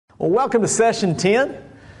Well, welcome to Session 10.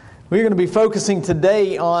 We're going to be focusing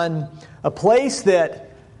today on a place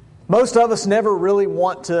that most of us never really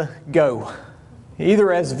want to go,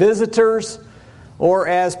 either as visitors or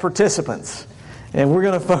as participants. And we're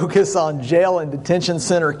going to focus on jail and detention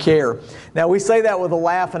center care. Now, we say that with a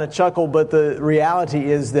laugh and a chuckle, but the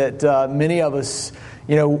reality is that many of us,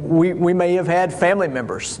 we may have had family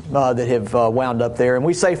members that have wound up there. And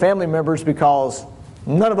we say family members because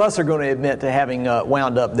none of us are going to admit to having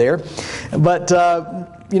wound up there. But,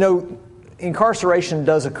 incarceration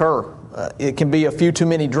does occur. It can be a few too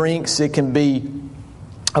many drinks. It can be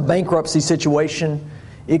a bankruptcy situation.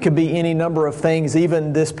 It could be any number of things.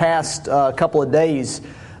 Even this past couple of days,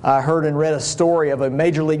 I heard and read a story of a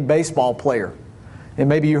Major League Baseball player. And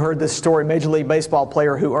maybe you heard this story. Major League Baseball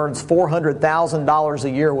player who earns $400,000 a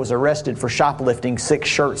year was arrested for shoplifting 6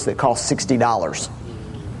 shirts that cost $60.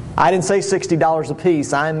 I didn't say $60 a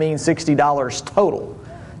piece. I mean $60 total.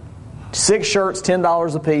 6 shirts,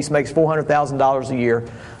 $10 a piece, makes $400,000 a year,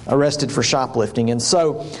 arrested for shoplifting. And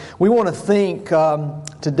so we want to think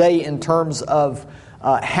today in terms of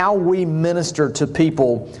how we minister to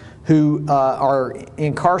people who are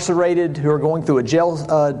incarcerated, who are going through a jail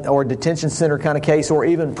or detention center kind of case, or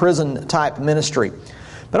even prison type ministry.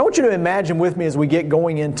 But I want you to imagine with me as we get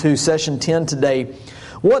going into Session 10 today,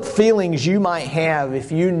 what feelings you might have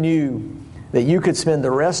if you knew that you could spend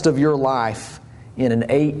the rest of your life in an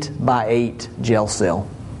 8x8 jail cell.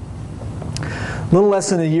 A little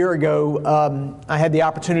less than a year ago, I had the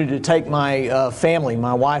opportunity to take my family,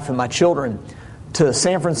 my wife and my children, to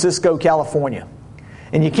San Francisco, California.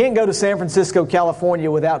 And you can't go to San Francisco,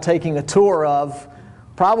 California without taking a tour of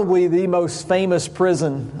probably the most famous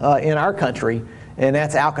prison in our country, and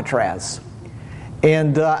that's Alcatraz.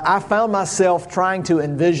 And I found myself trying to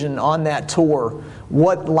envision on that tour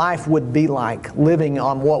what life would be like living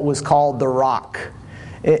on what was called The Rock.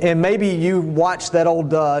 And maybe you watched that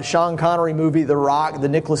old Sean Connery movie, The Rock, the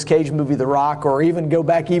Nicolas Cage movie, The Rock, or even go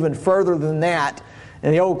back even further than that,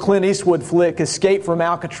 and the old Clint Eastwood flick, Escape from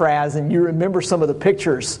Alcatraz, and you remember some of the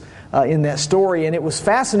pictures in that story. And it was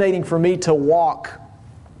fascinating for me to walk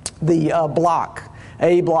the block,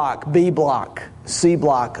 A block, B block, C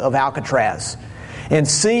block of Alcatraz, and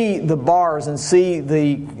see the bars and see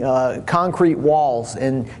the concrete walls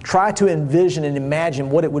and try to envision and imagine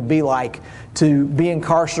what it would be like to be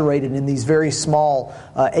incarcerated in these very small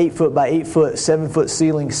 8-foot by 8-foot, 7-foot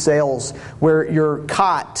ceiling cells where your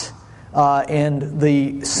cot and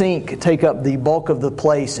the sink take up the bulk of the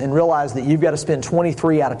place, and realize that you've got to spend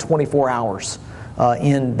 23 out of 24 hours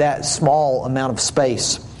in that small amount of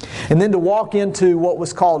space. And then to walk into what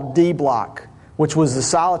was called D block, which was the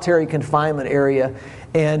solitary confinement area,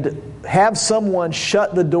 and have someone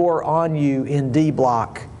shut the door on you in D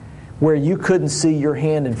block where you couldn't see your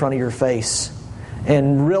hand in front of your face,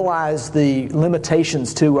 and realize the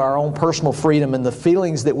limitations to our own personal freedom and the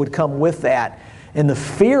feelings that would come with that, and the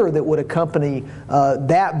fear that would accompany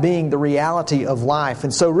that being the reality of life.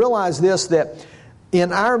 And so realize this, that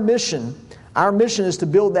in our mission is to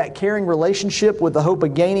build that caring relationship with the hope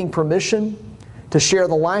of gaining permission to share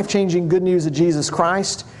the life-changing good news of Jesus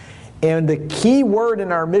Christ. And the key word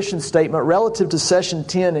in our mission statement relative to Session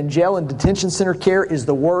 10 in jail and detention center care is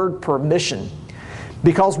the word permission.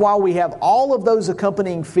 Because while we have all of those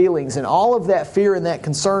accompanying feelings and all of that fear and that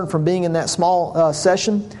concern from being in that small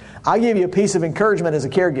session, I give you a piece of encouragement as a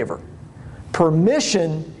caregiver.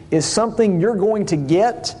 Permission is something you're going to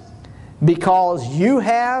get because you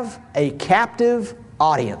have a captive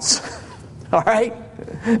audience. All right?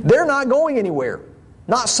 They're not going anywhere.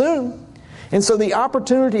 Not soon. And so the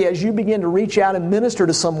opportunity as you begin to reach out and minister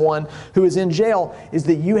to someone who is in jail is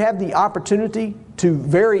that you have the opportunity to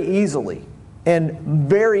very easily and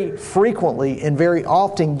very frequently and very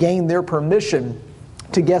often gain their permission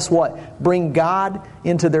to, guess what? Bring God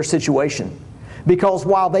into their situation. Because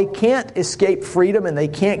while they can't escape freedom and they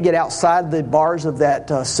can't get outside the bars of that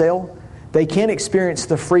cell, they can experience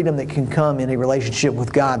the freedom that can come in a relationship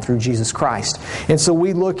with God through Jesus Christ. And so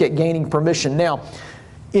we look at gaining permission. Now,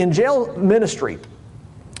 in jail ministry,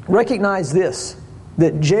 recognize this,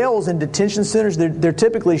 that jails and detention centers, they're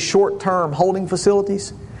typically short-term holding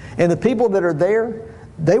facilities. And the people that are there,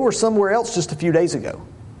 they were somewhere else just a few days ago.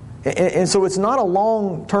 And so it's not a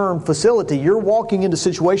long-term facility. You're walking into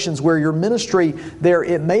situations where your ministry there,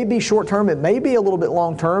 it may be short-term, it may be a little bit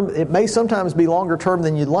long-term, it may sometimes be longer-term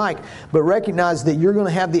than you'd like, but recognize that you're going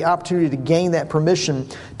to have the opportunity to gain that permission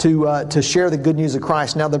to share the good news of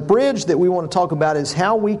Christ. Now, the bridge that we want to talk about is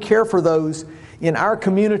how we care for those in our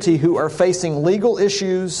community who are facing legal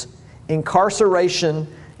issues, incarceration,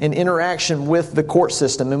 and interaction with the court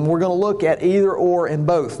system. And we're going to look at either or in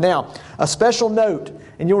both. Now, a special note,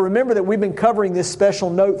 and you'll remember that we've been covering this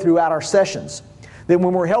special note throughout our sessions, that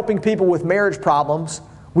when we're helping people with marriage problems,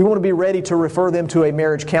 we want to be ready to refer them to a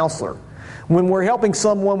marriage counselor. When we're helping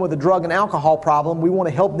someone with a drug and alcohol problem, we want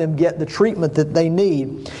to help them get the treatment that they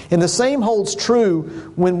need. And the same holds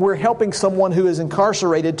true when we're helping someone who is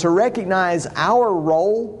incarcerated to recognize our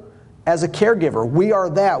role as a caregiver. We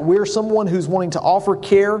are that. We're someone who's wanting to offer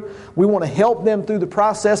care. We want to help them through the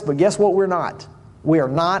process, but guess what we're not? We are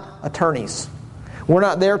not attorneys. We're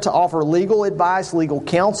not there to offer legal advice, legal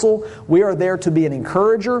counsel. We are there to be an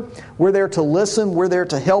encourager. We're there to listen. We're there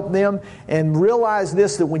to help them. And realize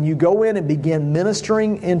this, that when you go in and begin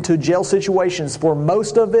ministering into jail situations, for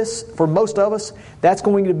most of us, that's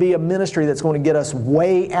going to be a ministry that's going to get us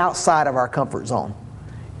way outside of our comfort zone.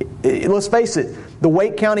 Let's face it, the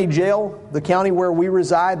Wake County Jail, the county where we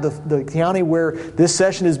reside, the county where this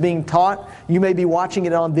session is being taught, you may be watching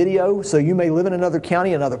it on video, so you may live in another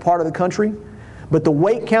county, another part of the country. But the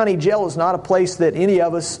Wake County Jail is not a place that any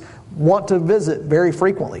of us want to visit very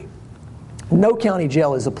frequently. No county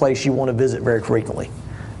jail is a place you want to visit very frequently.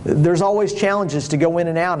 There's always challenges to go in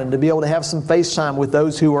and out and to be able to have some face time with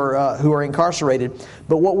those who are incarcerated.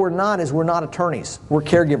 But what we're not is we're not attorneys. We're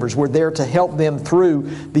caregivers. We're there to help them through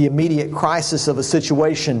the immediate crisis of a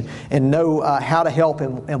situation and know how to help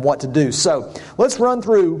and what to do. So let's run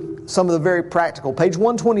through some of the very practical. Page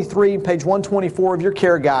 123 and page 124 of your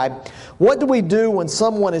care guide. What do we do when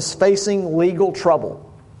someone is facing legal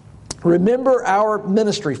trouble? Remember our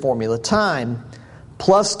ministry formula. Time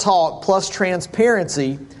plus talk plus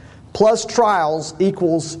transparency plus trials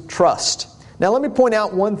equals trust. Now let me point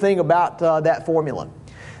out one thing about that formula.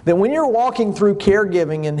 That when you're walking through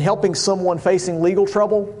caregiving and helping someone facing legal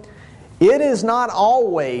trouble, it is not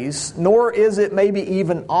always, nor is it maybe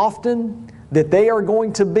even often, that they are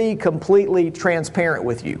going to be completely transparent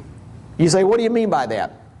with you. You say, what do you mean by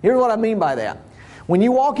that? Here's what I mean by that. When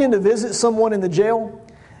you walk in to visit someone in the jail,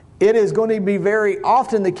 it is going to be very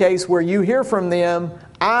often the case where you hear from them,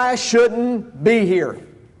 I shouldn't be here.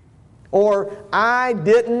 Or, I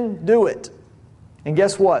didn't do it. And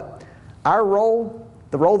guess what? Our role,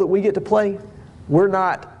 the role that we get to play, we're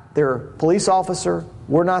not their police officer,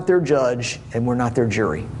 we're not their judge, and we're not their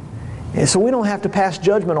jury. And so we don't have to pass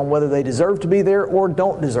judgment on whether they deserve to be there or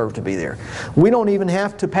don't deserve to be there. We don't even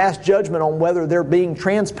have to pass judgment on whether they're being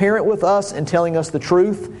transparent with us and telling us the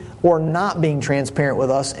truth or not being transparent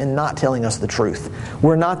with us and not telling us the truth.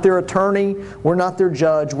 We're not their attorney, we're not their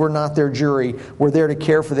judge, we're not their jury. We're there to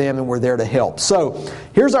care for them and we're there to help. So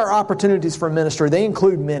here's our opportunities for ministry. They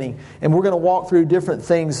include many, and we're going to walk through different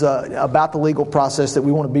things about the legal process that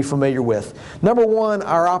we want to be familiar with. Number one,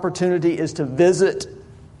 our opportunity is to visit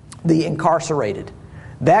the incarcerated.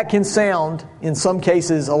 That can sound, in some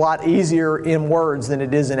cases, a lot easier in words than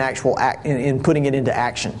it is in actual in putting it into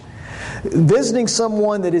action. Visiting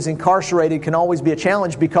someone that is incarcerated can always be a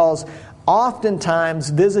challenge because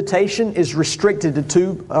oftentimes visitation is restricted to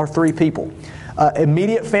 2 or 3 people.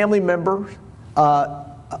 Immediate family member,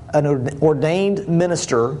 an ordained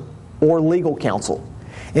minister, or legal counsel.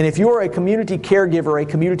 And if you're a community caregiver, a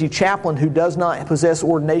community chaplain who does not possess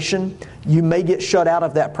ordination, you may get shut out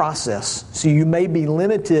of that process. So you may be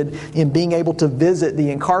limited in being able to visit the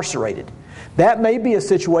incarcerated. That may be a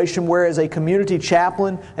situation where as a community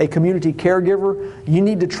chaplain, a community caregiver, you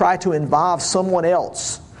need to try to involve someone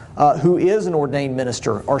else who is an ordained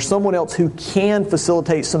minister or someone else who can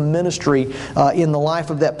facilitate some ministry in the life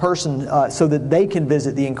of that person so that they can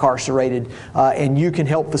visit the incarcerated and you can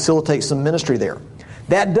help facilitate some ministry there.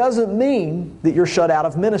 That doesn't mean that you're shut out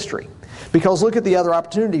of ministry. Because look at the other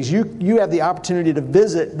opportunities. You have the opportunity to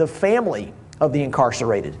visit the family of the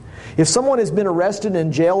incarcerated. If someone has been arrested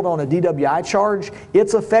and jailed on a DWI charge,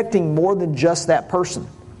 it's affecting more than just that person.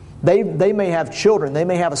 They may have children, they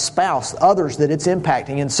may have a spouse, others that it's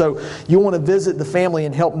impacting. And so you want to visit the family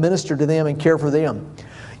and help minister to them and care for them.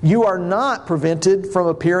 You are not prevented from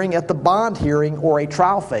appearing at the bond hearing or a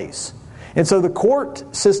trial phase. And so the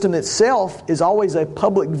court system itself is always a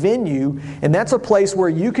public venue, and that's a place where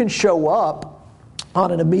you can show up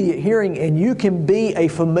on an immediate hearing and you can be a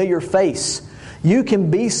familiar face. You can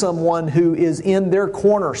be someone who is in their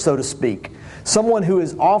corner, so to speak. Someone who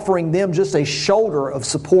is offering them just a shoulder of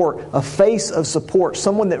support, a face of support,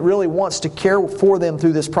 someone that really wants to care for them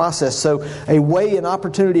through this process. So a way, an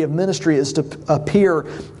opportunity of ministry is to appear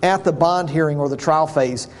at the bond hearing or the trial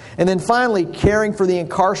phase. And then finally, caring for the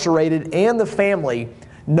incarcerated and the family,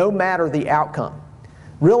 no matter the outcome.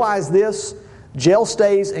 Realize this, jail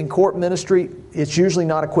stays and court ministry, it's usually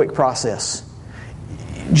not a quick process.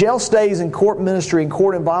 Jail stays and court ministry and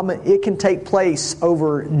court involvement, it can take place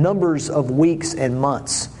over numbers of weeks and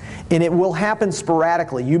months. And it will happen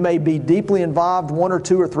sporadically. You may be deeply involved 1 or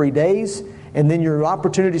 2 or 3 days, and then your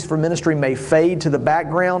opportunities for ministry may fade to the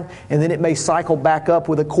background, and then it may cycle back up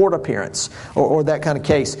with a court appearance or that kind of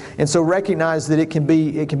case. And so recognize that it can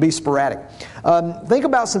be sporadic. Think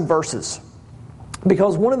about some verses.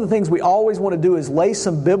 Because one of the things we always want to do is lay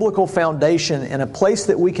some biblical foundation in a place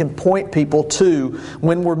that we can point people to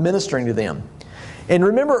when we're ministering to them. And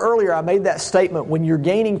remember earlier I made that statement, when you're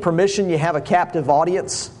gaining permission, you have a captive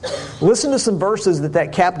audience. Listen to some verses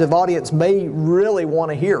that captive audience may really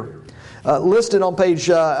want to hear. Listed on page,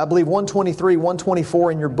 I believe, 123,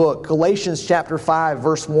 124 in your book, Galatians chapter 5,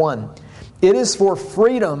 verse 1. It is for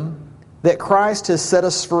freedom that Christ has set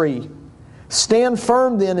us free. Stand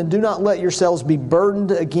firm then, and do not let yourselves be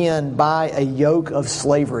burdened again by a yoke of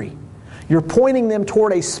slavery. You're pointing them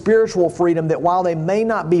toward a spiritual freedom that while they may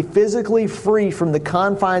not be physically free from the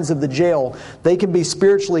confines of the jail, they can be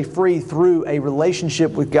spiritually free through a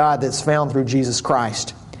relationship with God that's found through Jesus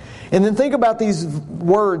Christ. And then think about these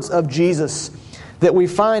words of Jesus that we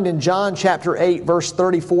find in John chapter 8, verse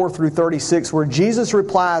 34 through 36, where Jesus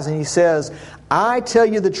replies and He says, I tell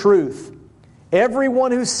you the truth,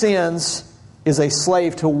 everyone who sins is a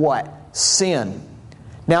slave to what? Sin.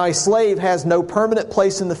 Now a slave has no permanent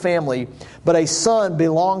place in the family, but a son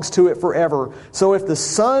belongs to it forever. So if the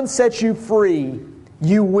Son sets you free,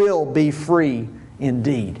 you will be free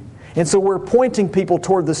indeed. And so we're pointing people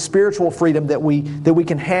toward the spiritual freedom that we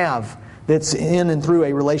can have that's in and through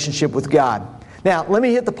a relationship with God. Now, let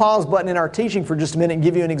me hit the pause button in our teaching for just a minute and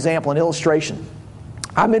give you an example, an illustration.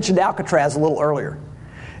 I mentioned Alcatraz a little earlier.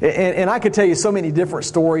 And I could tell you so many different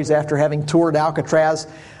stories after having toured Alcatraz.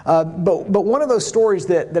 But one of those stories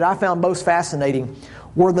that I found most fascinating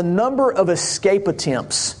were the number of escape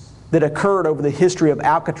attempts that occurred over the history of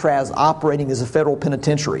Alcatraz operating as a federal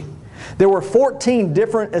penitentiary. There were 14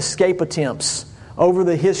 different escape attempts over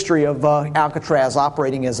the history of Alcatraz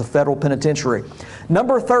operating as a federal penitentiary.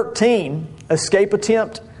 Number 13 escape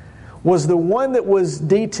attempt was the one that was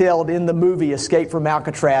detailed in the movie Escape from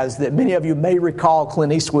Alcatraz that many of you may recall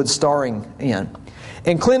Clint Eastwood starring in.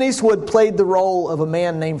 And Clint Eastwood played the role of a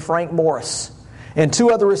man named Frank Morris and 2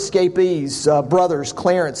 other escapees, brothers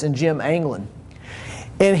Clarence and Jim Anglin.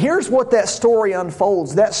 And here's what that story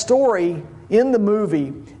unfolds. That story in the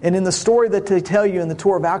movie and in the story that they tell you in the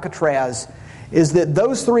tour of Alcatraz is that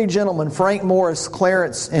those 3 gentlemen, Frank Morris,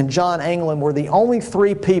 Clarence, and John Anglin, were the only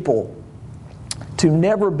 3 people to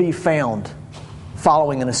never be found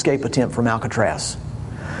following an escape attempt from Alcatraz.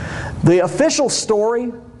 The official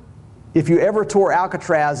story, if you ever tour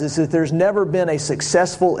Alcatraz, is that there's never been a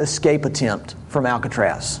successful escape attempt from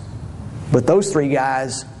Alcatraz. But those 3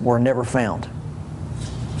 guys were never found.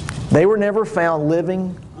 They were never found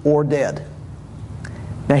living or dead.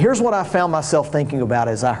 Now here's what I found myself thinking about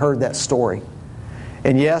as I heard that story.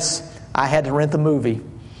 And yes, I had to rent the movie.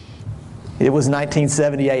 It was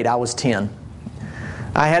 1978. I was 10.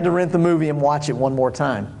 I had to rent the movie and watch it one more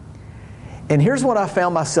time. And here's what I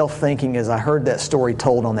found myself thinking as I heard that story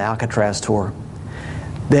told on the Alcatraz tour.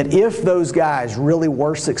 That if those guys really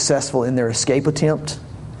were successful in their escape attempt,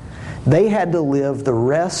 they had to live the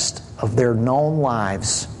rest of their known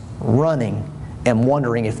lives running and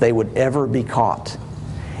wondering if they would ever be caught.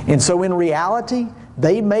 And so in reality,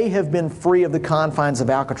 they may have been free of the confines of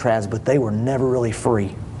Alcatraz, but they were never really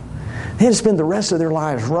free. They had to spend the rest of their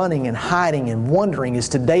lives running and hiding and wondering, is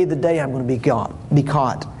today the day I'm going to be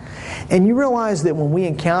caught? And you realize that when we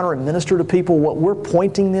encounter and minister to people, what we're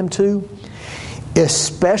pointing them to,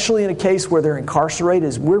 especially in a case where they're incarcerated,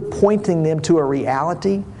 is we're pointing them to a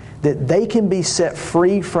reality that they can be set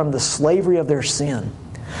free from the slavery of their sin.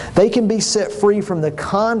 They can be set free from the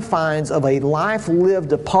confines of a life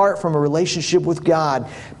lived apart from a relationship with God.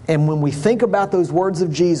 And when we think about those words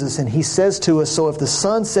of Jesus, and He says to us, so if the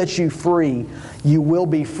Son sets you free, you will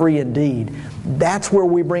be free indeed. That's where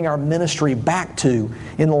we bring our ministry back to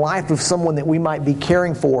in the life of someone that we might be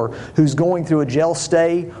caring for who's going through a jail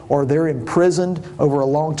stay or they're imprisoned over a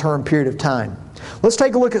long-term period of time. Let's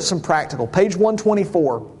take a look at some practical. Page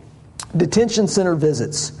 124, detention center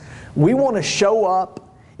visits. We want to show up.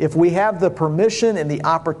 If we have the permission and the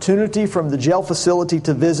opportunity from the jail facility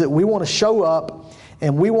to visit, we want to show up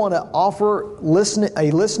and we want to offer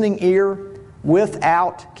a listening ear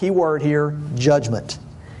without, keyword here, judgment.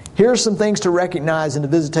 Here are some things to recognize in the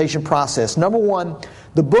visitation process. Number 1,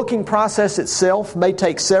 the booking process itself may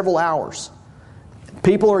take several hours.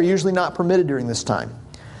 People are usually not permitted during this time.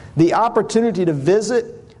 The opportunity to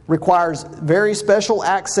visit requires very special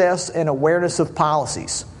access and awareness of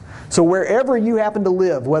policies. So wherever you happen to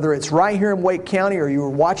live, whether it's right here in Wake County or you're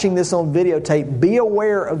watching this on videotape, be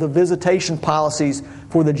aware of the visitation policies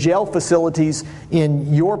for the jail facilities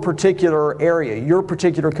in your particular area, your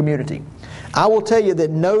particular community. I will tell you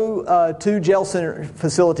that no two jail center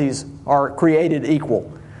facilities are created equal.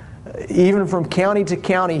 Even from county to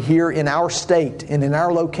county here in our state and in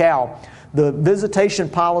our locale, the visitation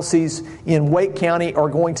policies in Wake County are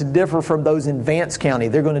going to differ from those in Vance County.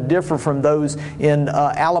 They're going to differ from those in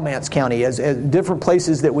Alamance County, as different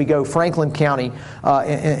places that we go, Franklin County,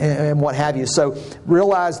 and what have you. So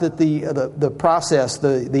realize that the process,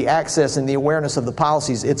 the access, and the awareness of the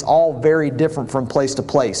policies, it's all very different from place to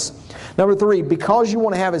place. Number 3, because you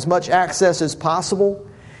want to have as much access as possible,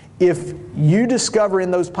 if you discover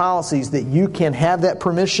in those policies that you can have that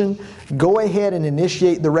permission, go ahead and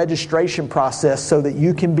initiate the registration process so that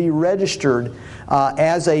you can be registered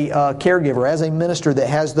as a caregiver, as a minister that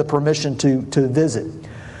has the permission to visit.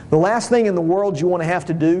 The last thing in the world you want to have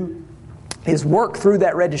to do is work through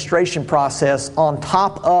that registration process on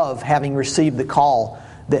top of having received the call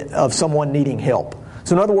of someone needing help.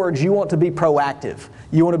 So in other words, you want to be proactive.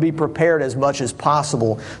 You want to be prepared as much as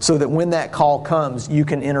possible so that when that call comes, you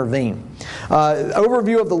can intervene.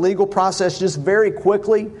 Overview of the legal process just very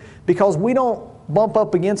quickly, because we don't bump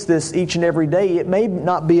up against this each and every day. It may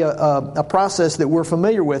not be a process that we're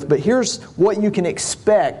familiar with, but here's what you can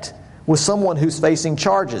expect with someone who's facing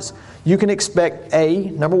charges. You can expect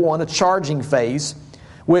number 1, a charging phase,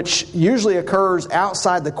 which usually occurs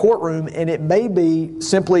outside the courtroom, and it may be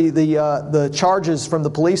simply the charges from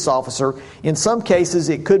the police officer. In some cases,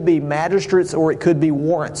 it could be magistrates or it could be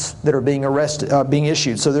warrants that are being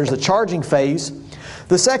issued. So there's a charging phase.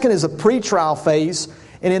 The second is a pretrial phase,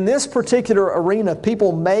 and in this particular arena,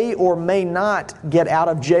 people may or may not get out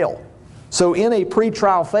of jail. So in a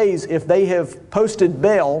pretrial phase, if they have posted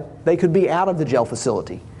bail, they could be out of the jail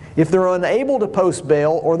facility. If they're unable to post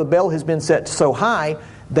bail or the bail has been set so high,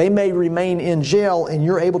 they may remain in jail, and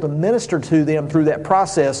you're able to minister to them through that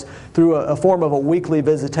process through a form of a weekly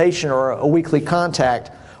visitation or a weekly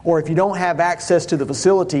contact, or if you don't have access to the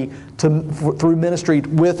facility, through ministry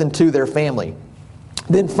with and to their family.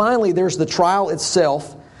 Then finally, there's the trial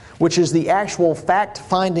itself, which is the actual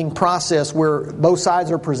fact-finding process where both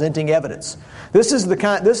sides are presenting evidence. This is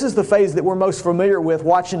the phase that we're most familiar with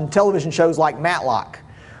watching television shows like Matlock,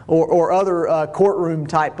 or other courtroom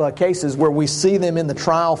type cases where we see them in the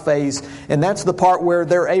trial phase, and that's the part where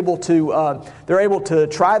they're able to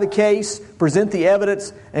try the case, present the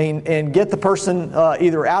evidence, and get the person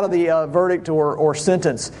either out of the verdict or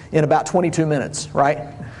sentence in about 22 minutes. Right?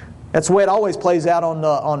 That's the way it always plays out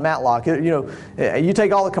on Matlock. You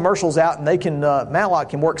take all the commercials out, and Matlock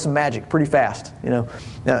can work some magic pretty fast.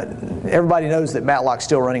 Everybody knows that Matlock's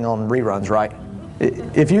still running on reruns, right?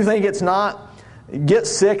 If you think it's not, get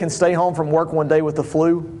sick and stay home from work one day with the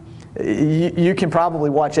flu, you can probably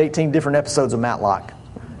watch 18 different episodes of Matlock.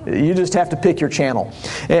 You just have to pick your channel.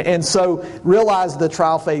 And so realize the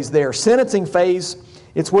trial phase there. Sentencing phase,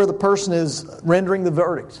 it's where the person is rendering the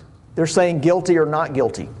verdict. They're saying guilty or not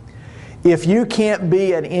guilty. If you can't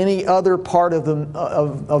be at any other part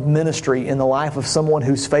of ministry in the life of someone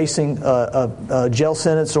who's facing a jail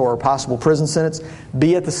sentence or a possible prison sentence,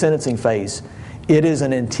 be at the sentencing phase. It is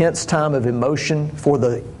an intense time of emotion for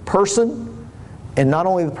the person, and not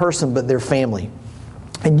only the person, but their family.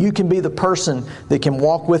 And you can be the person that can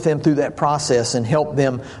walk with them through that process and help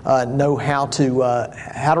them know how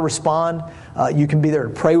to respond. You can be there to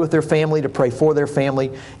pray with their family, to pray for their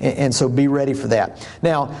family, and so be ready for that.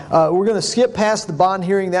 Now, we're going to skip past the bond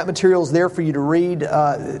hearing. That material is there for you to read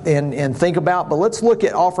and think about, but let's look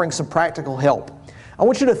at offering some practical help. I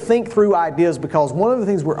want you to think through ideas, because one of the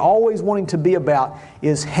things we're always wanting to be about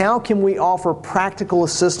is how can we offer practical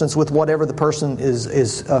assistance with whatever the person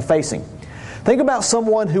is facing. Think about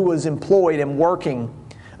someone who was employed and working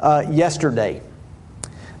yesterday.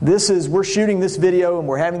 We're shooting this video and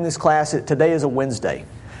we're having this class. Today is a Wednesday.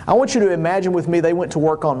 I want you to imagine with me they went to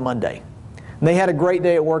work on Monday. And they had a great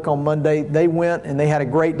day at work on Monday. They went and they had a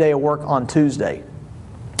great day at work on Tuesday.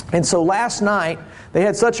 And so last night, they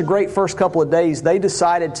had such a great first couple of days, they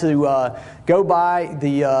decided to go by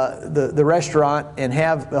the restaurant and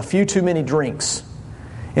have a few too many drinks.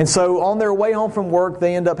 And so on their way home from work,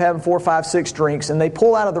 they end up having 4, 5, 6 drinks, and they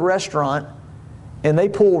pull out of the restaurant, and they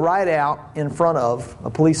pull right out in front of a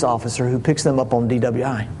police officer who picks them up on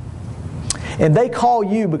DWI. And they call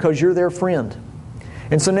you because you're their friend.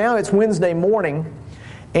 And so now it's Wednesday morning,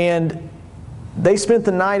 and they spent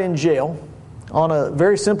the night in jail on a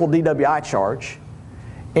very simple DWI charge.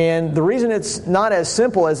 And the reason it's not as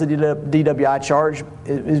simple as a DWI charge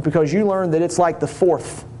is because you learned that it's like the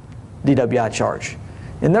 4th DWI charge.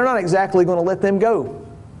 And they're not exactly going to let them go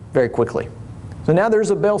very quickly. So now there's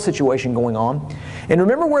a bail situation going on. And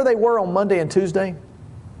remember where they were on Monday and Tuesday?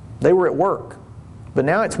 They were at work. But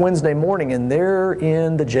now it's Wednesday morning and they're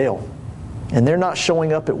in the jail. And they're not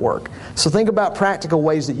showing up at work. So think about practical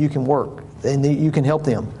ways that you can work and that you can help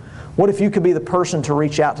them. What if you could be the person to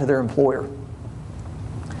reach out to their employer?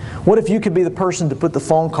 What if you could be the person to put the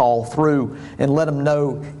phone call through and let them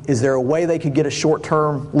know, is there a way they could get a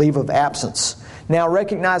short-term leave of absence? Now,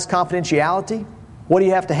 recognize confidentiality. What do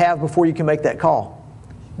you have to have before you can make that call?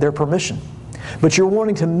 Their permission. But you're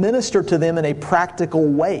wanting to minister to them in a practical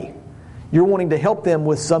way. You're wanting to help them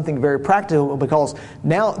with something very practical because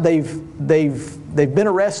now they've been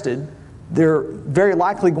arrested. They're very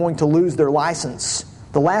likely going to lose their license.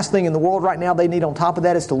 The last thing in the world right now they need on top of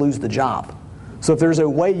that is to lose the job. So if there's a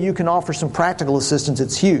way you can offer some practical assistance,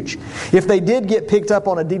 it's huge. If they did get picked up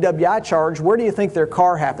on a DWI charge, where do you think their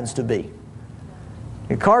car happens to be?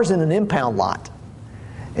 Your car's in an impound lot.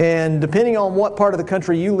 And depending on what part of the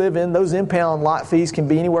country you live in, those impound lot fees can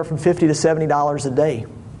be anywhere from $50 to $70 a day.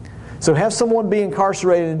 So have someone be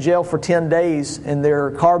incarcerated in jail for 10 days and their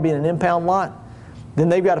car be in an impound lot, then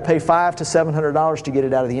they've got to pay $500 to $700 to get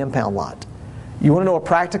it out of the impound lot. You want to know a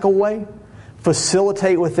practical way?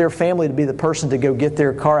 Facilitate with their family to be the person to go get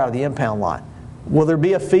their car out of the impound lot. Will there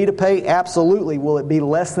be a fee to pay? Absolutely. Will it be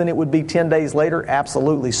less than it would be 10 days later?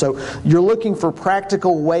 Absolutely. So you're looking for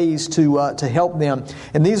practical ways to help them.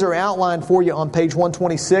 And these are outlined for you on page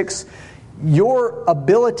 126. Your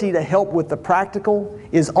ability to help with the practical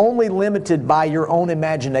is only limited by your own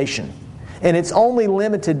imagination. And it's only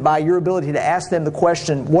limited by your ability to ask them the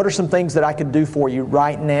question, what are some things that I could do for you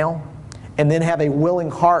right now? And then have a willing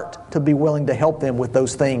heart to be willing to help them with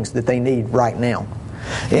those things that they need right now.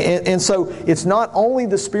 And so it's not only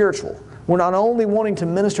the spiritual. We're not only wanting to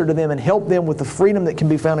minister to them and help them with the freedom that can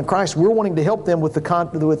be found in Christ. We're wanting to help them with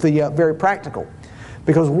the very practical.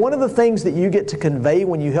 Because one of the things that you get to convey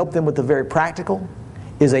when you help them with the very practical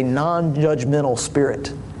is a non-judgmental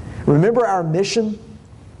spirit. Remember our mission?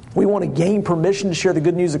 We want to gain permission to share the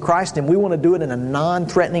good news of Christ, and we want to do it in a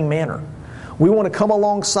non-threatening manner. We want to come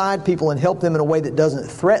alongside people and help them in a way that doesn't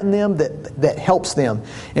threaten them, that helps them.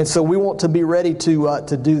 And so we want to be ready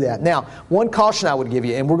to do that. Now, one caution I would give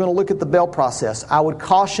you, and we're going to look at the bail process. I would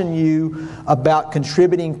caution you about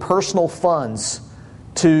contributing personal funds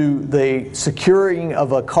to the securing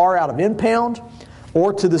of a car out of impound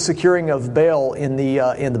or to the securing of bail in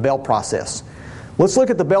the bail process. Let's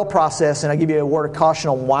look at the bail process, and I'll give you a word of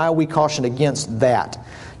caution on why we caution against that.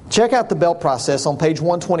 Check out the bail process on page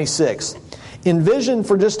 126. Envision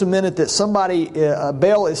for just a minute that somebody, a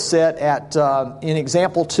bail is set at, in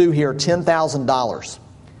example 2 here, $10,000.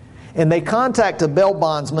 And they contact a bail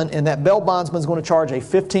bondsman, and that bail bondsman is going to charge a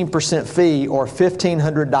 15% fee or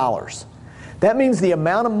 $1,500. That means the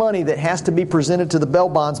amount of money that has to be presented to the bail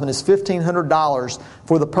bondsman is $1,500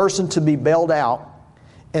 for the person to be bailed out,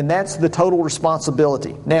 and that's the total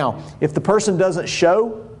responsibility. Now, if the person doesn't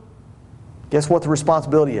show, guess what the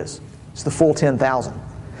responsibility is? It's the full $10,000.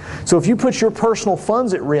 So if you put your personal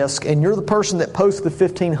funds at risk and you're the person that posts the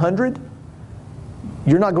 $1,500,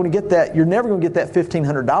 you're not going to get that. You're never going to get that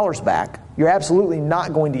 $1,500 back. You're absolutely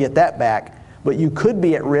not going to get that back, but you could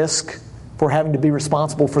be at risk for having to be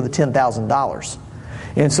responsible for the $10,000.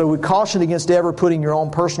 And so we caution against ever putting your own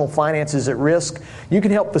personal finances at risk. You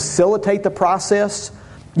can help facilitate the process.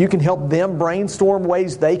 You can help them brainstorm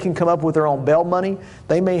ways they can come up with their own bail money.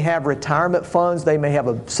 They may have retirement funds. They may have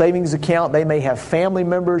a savings account. They may have family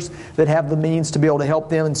members that have the means to be able to help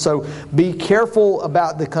them. And so be careful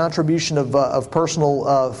about the contribution of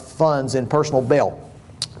personal funds in personal bail.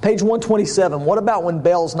 Page 127, what about when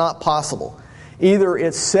bail is not possible? Either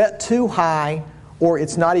it's set too high or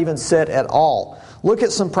it's not even set at all. Look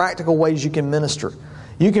at some practical ways you can minister.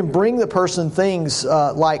 You can bring the person things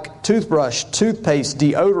like toothbrush, toothpaste,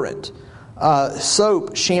 deodorant,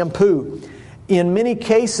 soap, shampoo. In many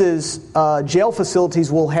cases, jail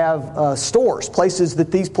facilities will have stores, places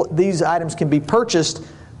that these items can be purchased,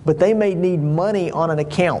 but they may need money on an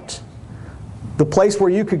account. The place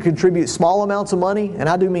where you could contribute small amounts of money, and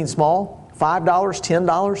I do mean small, $5, $10,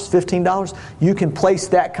 $15, you can place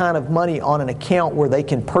that kind of money on an account where they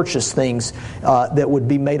can purchase things that would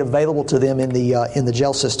be made available to them in the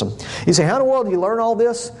jail system. You say, how in the world do you learn all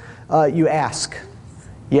this? You ask.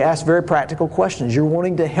 You ask very practical questions. You're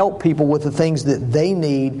wanting to help people with the things that they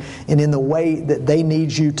need and in the way that they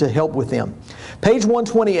need you to help with them. Page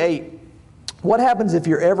 128, what happens if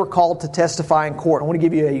you're ever called to testify in court? I want to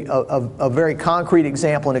give you a very concrete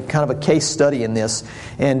example and a kind of a case study in this.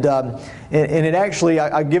 And it actually,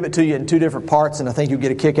 I give it to you in two different parts, and I think you'll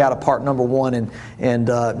get a kick out of part number one and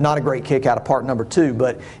not a great kick out of part number two.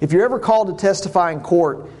 But if you're ever called to testify in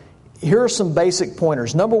court, here are some basic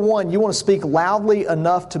pointers. Number one, you want to speak loudly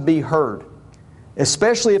enough to be heard,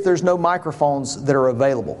 especially if there's no microphones that are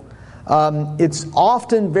available. It's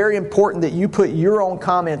often very important that you put your own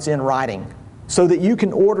comments in writing so that you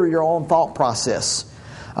can order your own thought process.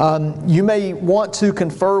 You may want to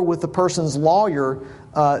confer with the person's lawyer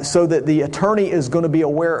so that the attorney is going to be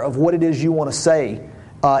aware of what it is you want to say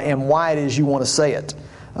and why it is you want to say it.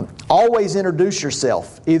 Always introduce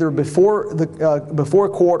yourself, either before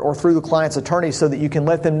court or through the client's attorney, so that you can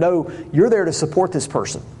let them know you're there to support this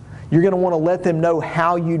person. You're going to want to let them know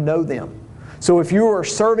how you know them. So if you are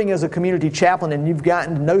serving as a community chaplain and you've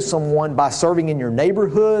gotten to know someone by serving in your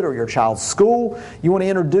neighborhood or your child's school, you want to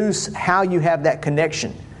introduce how you have that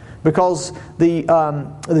connection. Because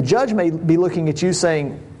the judge may be looking at you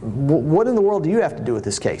saying, what in the world do you have to do with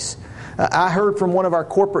this case? I heard from one of our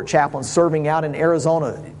corporate chaplains serving out in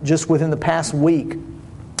Arizona just within the past week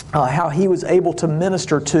how he was able to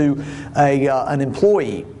minister to an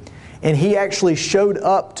employee. And he actually showed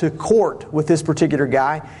up to court with this particular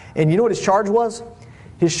guy. And you know what his charge was?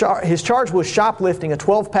 His charge was shoplifting a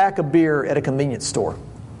 12-pack of beer at a convenience store.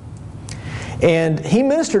 And he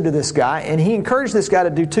ministered to this guy, and he encouraged this guy to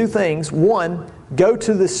do two things. One, go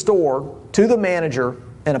to the store, to the manager,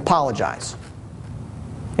 and apologize.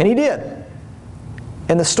 And he did.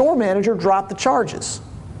 And the store manager dropped the charges.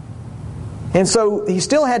 And so he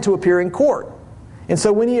still had to appear in court. And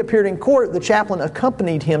so when he appeared in court, the chaplain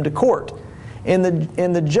accompanied him to court. And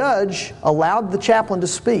the judge allowed the chaplain to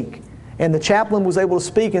speak. And the chaplain was able to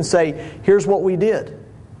speak and say, here's what we did.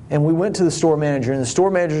 And we went to the store manager, and the store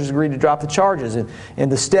manager agreed to drop the charges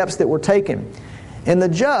and the steps that were taken. And the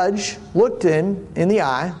judge looked in the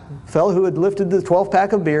eye, the fellow who had lifted the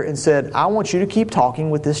 12-pack of beer, and said, I want you to keep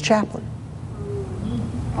talking with this chaplain.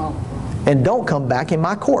 And don't come back in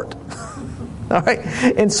my court. All right?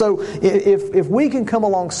 And so if we can come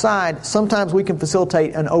alongside, sometimes we can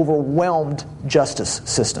facilitate an overwhelmed justice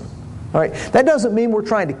system. All right? That doesn't mean we're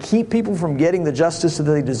trying to keep people from getting the justice that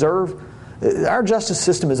they deserve. Our justice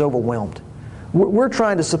system is overwhelmed. We're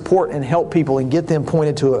trying to support and help people and get them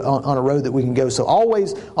pointed on a road that we can go. So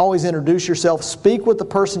always introduce yourself. Speak with the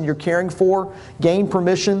person you're caring for. Gain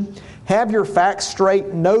permission. Have your facts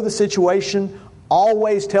straight. Know the situation.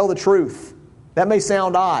 Always tell the truth. That may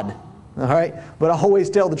sound odd. All right, but always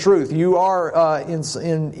tell the truth. You are, in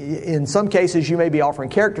some cases, you may be offering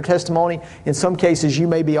character testimony. In some cases, you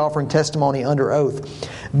may be offering testimony under oath.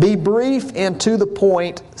 Be brief and to the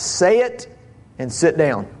point. Say it and sit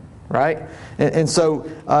down. Right? And so,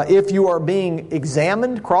 if you are being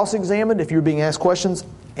examined, cross-examined, if you're being asked questions,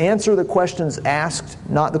 answer the questions asked,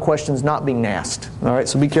 not the questions not being asked. All right,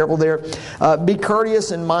 so be careful there. Be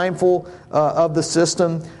courteous and mindful of the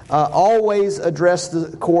system. Always address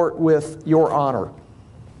the court with your honor.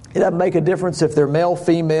 It doesn't make a difference if they're male,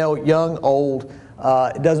 female, young, old.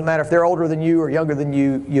 It doesn't matter if they're older than you or younger than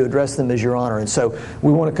you. You address them as your honor, and so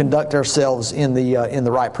we want to conduct ourselves in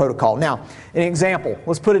the right protocol. Now, an example.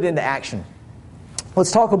 Let's put it into action.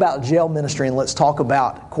 Let's talk about jail ministry and let's talk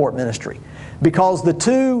about court ministry. Because the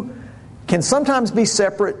two can sometimes be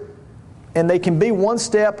separate, and they can be one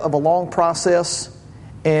step of a long process,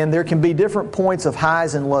 and there can be different points of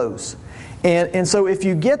highs and lows. And so if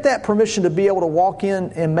you get that permission to be able to walk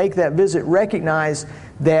in and make that visit, recognize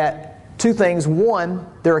that two things. One,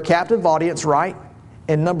 they're a captive audience, right?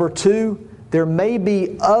 And number two, there may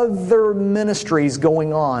be other ministries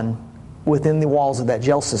going on within the walls of that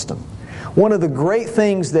jail system. One of the great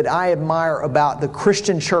things that I admire about the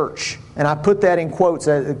Christian church, and I put that in quotes,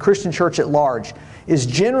 the Christian church at large, is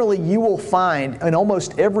generally you will find in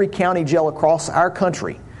almost every county jail across our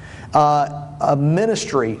country a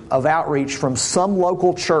ministry of outreach from some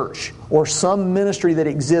local church or some ministry that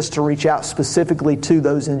exists to reach out specifically to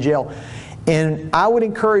those in jail. And I would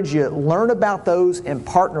encourage you, learn about those and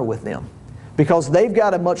partner with them. Because they've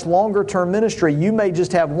got a much longer term ministry. You may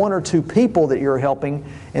just have one or two people that you're helping,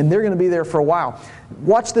 and they're going to be there for a while.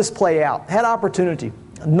 Watch this play out. Had opportunity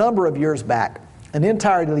a number of years back, an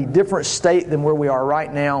entirely different state than where we are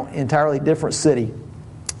right now, entirely different city.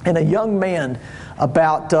 And a young man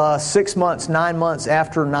about 6 months, 9 months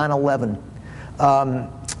after 9/11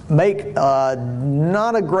 make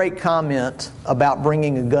not a great comment about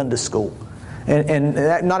bringing a gun to school. And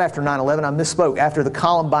that, not after 9/11, I misspoke, after the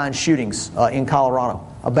Columbine shootings in Colorado.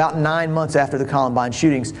 About 9 months after the Columbine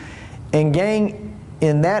shootings. And gang,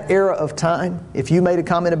 in that era of time, if you made a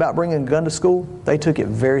comment about bringing a gun to school, they took it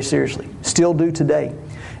very seriously. Still do today.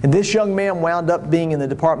 And this young man wound up being in the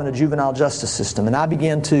Department of Juvenile Justice System. And I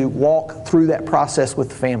began to walk through that process with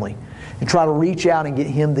the family and try to reach out and get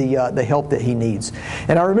him the help that he needs.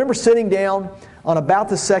 And I remember sitting down on about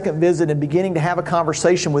the second visit and beginning to have a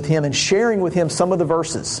conversation with him and sharing with him some of the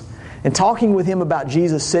verses and talking with him about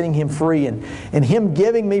Jesus setting him free and him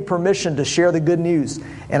giving me permission to share the good news.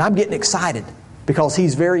 And I'm getting excited because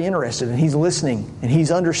he's very interested and he's listening and he's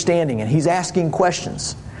understanding and he's asking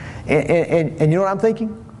questions. And you know what I'm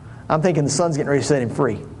thinking? I'm thinking the Son's getting ready to set him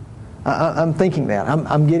free. I'm thinking that.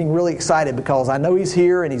 I'm getting really excited because I know he's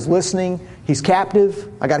here and he's listening. He's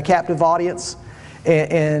captive. I got a captive audience.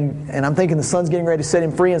 And I'm thinking the Son's getting ready to set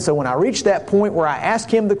him free. And so when I reach that point where I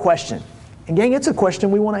ask him the question, and gang, it's a question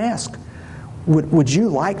we want to ask. Would you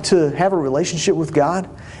like to have a relationship with God?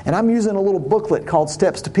 And I'm using a little booklet called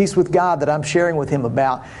Steps to Peace with God that I'm sharing with him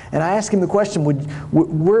about. And I ask him the question,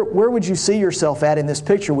 where would you see yourself at in this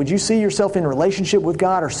picture? Would you see yourself in relationship with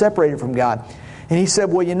God or separated from God? And he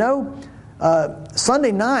said, well, you know,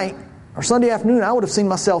 Sunday night or Sunday afternoon, I would have seen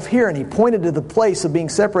myself here. And he pointed to the place of being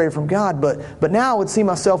separated from God. But now I would see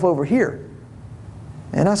myself over here.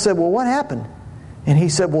 And I said, well, what happened? And he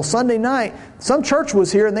said, well, Sunday night, some church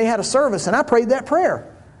was here and they had a service and I prayed that prayer.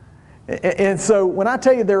 And so when I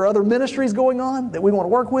tell you there are other ministries going on that we want to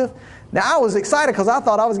work with, now I was excited because I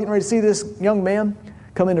thought I was getting ready to see this young man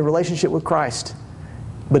come into relationship with Christ.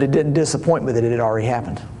 But it didn't disappoint me that it had already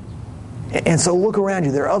happened. And so look around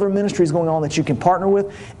you. There are other ministries going on that you can partner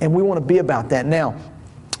with, and we want to be about that. Now,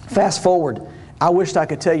 fast forward. I wished I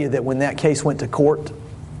could tell you that when that case went to court,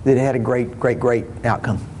 that it had a great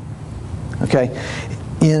outcome. Okay?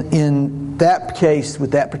 In that case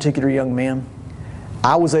with that particular young man,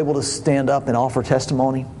 I was able to stand up and offer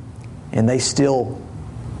testimony, and they still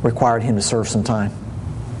required him to serve some time.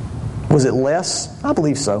 Was it less? I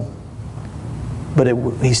believe so. But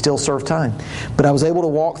he still served time. But I was able to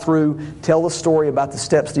walk through, tell the story about the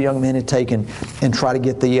steps the young man had taken, and try to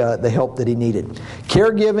get the help that he needed.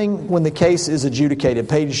 Caregiving when the case is adjudicated,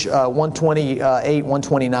 page 128,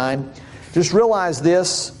 129. Just realize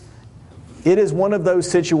this. It is one of those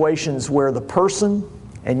situations where the person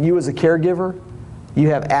and you as a caregiver, you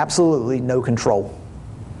have absolutely no control.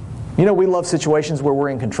 You know, we love situations where we're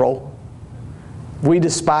in control. We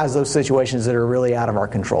despise those situations that are really out of our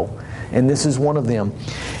control. And this is one of them.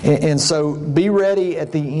 And so be ready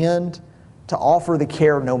at the end to offer the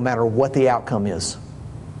care no matter what the outcome is.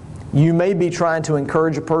 You may be trying to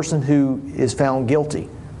encourage a person who is found guilty.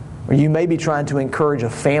 Or you may be trying to encourage a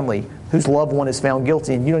family whose loved one is found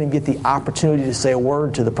guilty, and you don't even get the opportunity to say a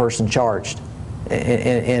word to the person charged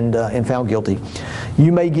and found guilty.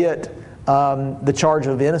 You may get the charge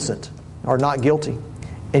of innocent or not guilty.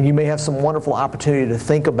 And you may have some wonderful opportunity to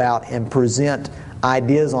think about and present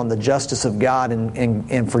ideas on the justice of God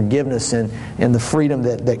and forgiveness and the freedom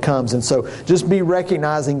that comes. And so just be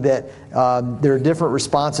recognizing that there are different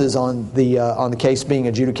responses on the case being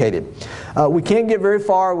adjudicated. We can't get very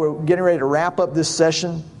far. We're getting ready to wrap up this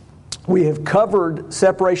session. We have covered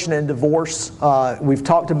separation and divorce. We've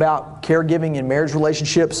talked about caregiving and marriage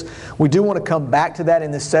relationships. We do want to come back to that in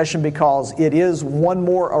this session because it is one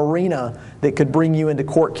more arena that could bring you into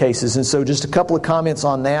court cases. And so just a couple of comments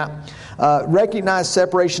on that. Recognize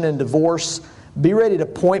separation and divorce. Be ready to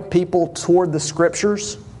point people toward the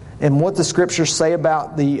Scriptures and what the Scriptures say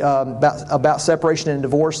about about separation and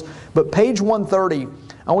divorce. But page 130,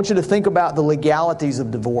 I want you to think about the legalities of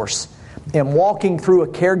divorce and walking through a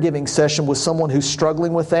caregiving session with someone who's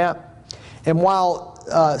struggling with that. And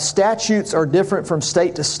while statutes are different from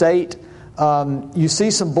state to state, you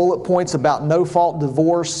see some bullet points about no-fault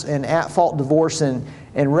divorce and at-fault divorce, and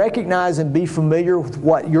recognize and be familiar with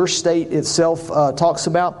what your state itself talks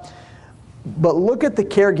about. But look at the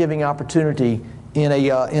caregiving opportunity in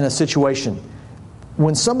a situation.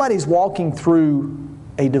 When somebody's walking through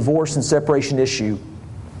a divorce and separation issue,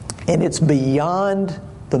 and it's beyond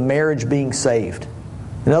the marriage being saved.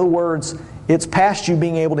 In other words, it's past you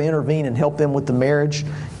being able to intervene and help them with the marriage.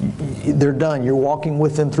 They're done. You're walking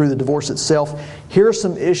with them through the divorce itself. Here are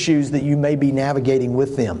some issues that you may be navigating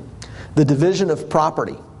with them. The division of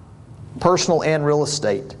property, personal and real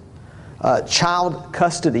estate, child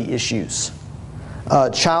custody issues,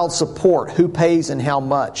 child support, who pays and how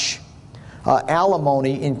much,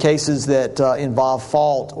 alimony in cases that involve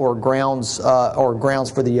fault or grounds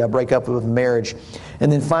for the breakup of marriage,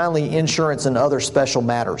 and then finally insurance and other special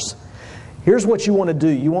matters. Here's what you want to do.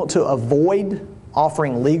 You want to avoid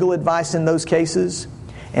offering legal advice in those cases.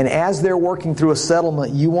 And as they're working through a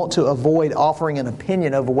settlement, you want to avoid offering an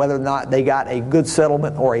opinion of whether or not they got a good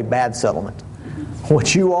settlement or a bad settlement.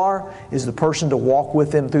 What you are is the person to walk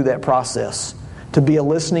with them through that process, to be a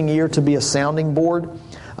listening ear, to be a sounding board.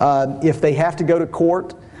 If they have to go to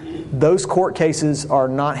court, those court cases are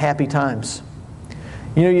not happy times.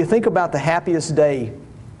 You know, you think about the happiest day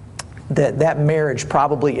that marriage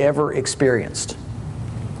probably ever experienced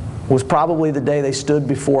was probably the day they stood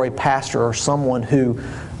before a pastor or someone who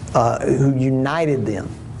united them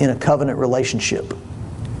in a covenant relationship.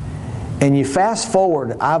 And you fast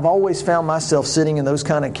forward, I've always found myself sitting in those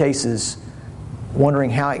kind of cases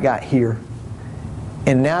wondering how it got here.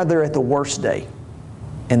 And now they're at the worst day.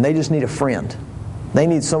 And they just need a friend. They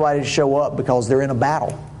need somebody to show up because they're in a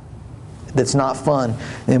battle that's not fun.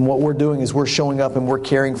 And what we're doing is we're showing up and we're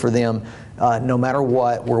caring for them no matter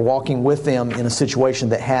what. We're walking with them in a situation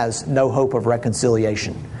that has no hope of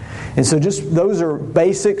reconciliation. And so just those are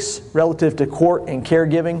basics relative to court and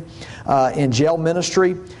caregiving in jail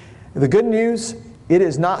ministry. The good news, it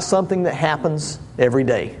is not something that happens every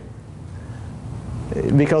day.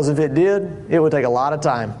 Because if it did, it would take a lot of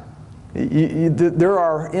time. There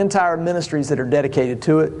are entire ministries that are dedicated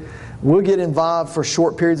to it. We'll get involved for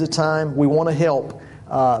short periods of time. We want to help,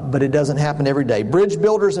 but it doesn't happen every day. Bridge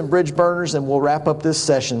builders and bridge burners, and we'll wrap up this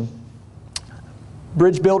session.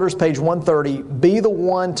 Bridge builders, page 130. Be the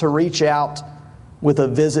one to reach out with a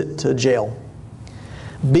visit to jail.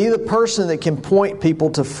 Be the person that can point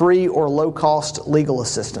people to free or low-cost legal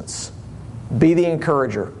assistance. Be the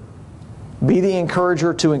encourager. Be the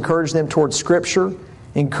encourager to encourage them toward Scripture.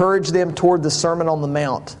 Encourage them toward the Sermon on the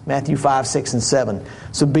Mount, Matthew 5, 6, and 7.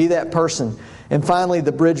 So be that person. And finally,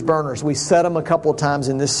 the bridge burners. We said them a couple of times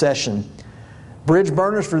in this session. Bridge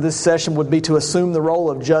burners for this session would be to assume the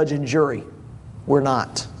role of judge and jury. We're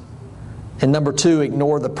not. And number 2,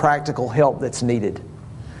 ignore the practical help that's needed.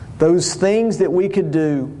 Those things that we could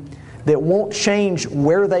do that won't change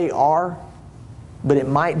where they are, but it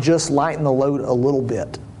might just lighten the load a little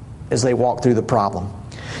bit as they walk through the problem.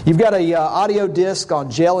 You've got an audio disc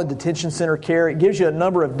on jail and detention center care. It gives you a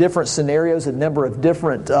number of different scenarios, a number of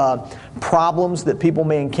different problems that people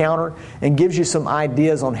may encounter, and gives you some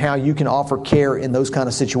ideas on how you can offer care in those kind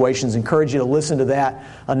of situations. Encourage you to listen to that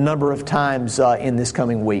a number of times in this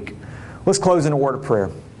coming week. Let's close in a word of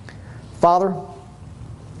prayer. Father,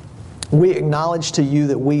 we acknowledge to you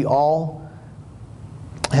that we all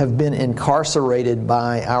have been incarcerated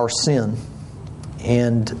by our sin.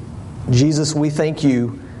 And Jesus, we thank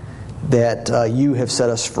you that you have set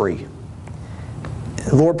us free.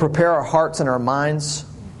 Lord, prepare our hearts and our minds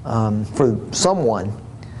for someone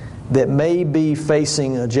that may be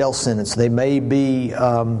facing a jail sentence. They may be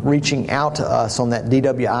reaching out to us on that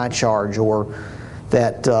DWI charge or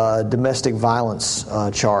that domestic violence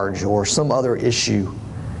charge or some other issue.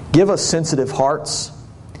 Give us sensitive hearts.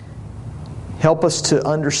 Help us to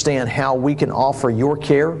understand how we can offer your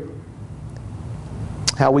care,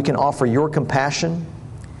 how we can offer your compassion.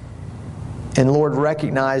 And Lord,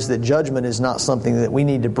 recognize that judgment is not something that we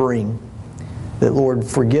need to bring. That, Lord,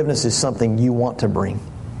 forgiveness is something you want to bring.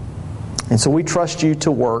 And so we trust you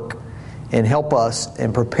to work and help us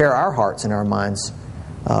and prepare our hearts and our minds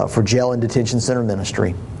for jail and detention center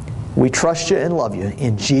ministry. We trust you and love you.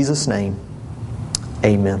 In Jesus' name,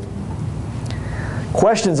 amen.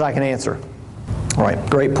 Questions I can answer. All right,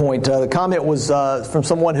 great point. The comment was from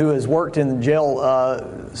someone who has worked in jail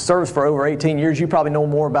service for over 18 years. You probably know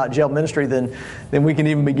more about jail ministry than we can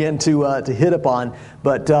even begin to hit upon.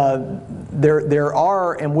 But there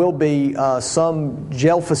are and will be some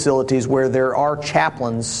jail facilities where there are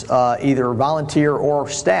chaplains, either volunteer or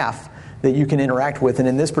staff, that you can interact with. And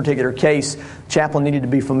in this particular case, chaplain needed to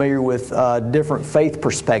be familiar with different faith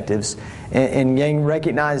perspectives and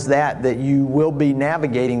recognize that you will be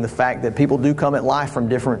navigating the fact that people do come at life from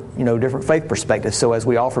different faith perspectives. So as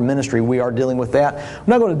we offer ministry, we are dealing with that. I'm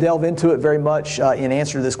not going to delve into it very much in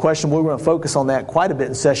answer to this question. We're going to focus on that quite a bit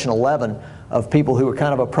in session 11 of people who are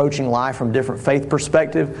kind of approaching life from different faith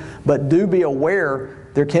perspective. But do be aware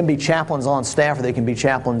there can be chaplains on staff, or they can be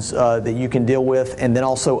chaplains that you can deal with, and then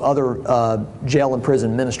also other jail and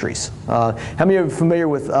prison ministries. How many of you are familiar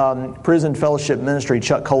with Prison Fellowship Ministry,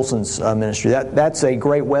 Chuck Colson's ministry? That's a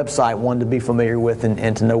great website, one to be familiar with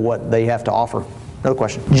and to know what they have to offer. Another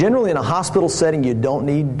question. Generally, in a hospital setting, you don't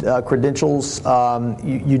need credentials.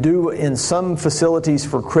 You do in some facilities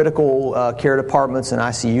for critical care departments and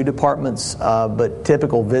ICU departments, but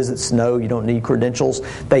typical visits, no, you don't need credentials.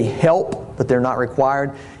 They help, but they're not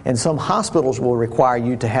required. And some hospitals will require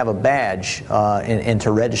you to have a badge and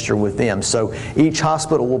to register with them. So each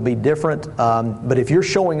hospital will be different. But if you're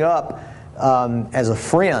showing up as a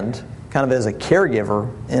friend, kind of as a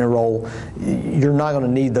caregiver in a role, you're not going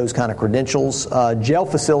to need those kind of credentials. Jail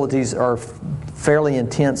facilities are fairly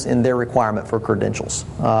intense in their requirement for credentials.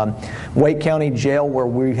 Wake County Jail, where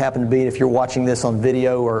we happen to be, if you're watching this on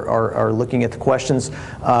video or looking at the questions,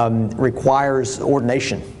 requires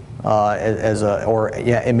ordination as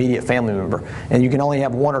immediate family member. And you can only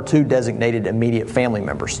have 1 or 2 designated immediate family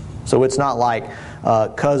members. So it's not like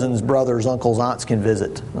cousins, brothers, uncles, aunts can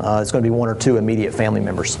visit. It's going to be 1 or 2 immediate family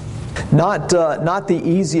members. Not the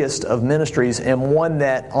easiest of ministries, and one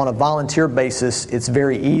that on a volunteer basis it's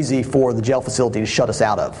very easy for the jail facility to shut us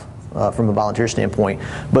out of from a volunteer standpoint.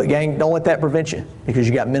 But gang, don't let that prevent you, because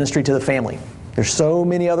you got ministry to the family. There's so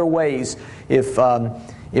many other ways. If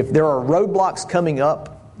there are roadblocks coming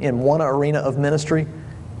up in one arena of ministry,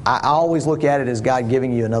 I always look at it as God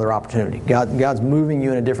giving you another opportunity. God's moving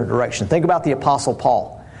you in a different direction. Think about the Apostle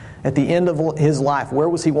Paul. At the end of his life, where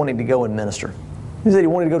was he wanting to go and minister? He said he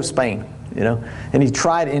wanted to go to Spain, and he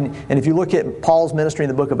tried. And if you look at Paul's ministry in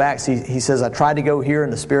the book of Acts, he says, "I tried to go here,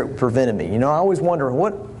 and the Spirit prevented me." I always wonder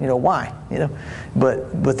why.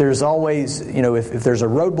 But there's always, if there's a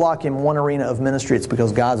roadblock in one arena of ministry, it's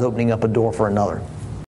because God's opening up a door for another.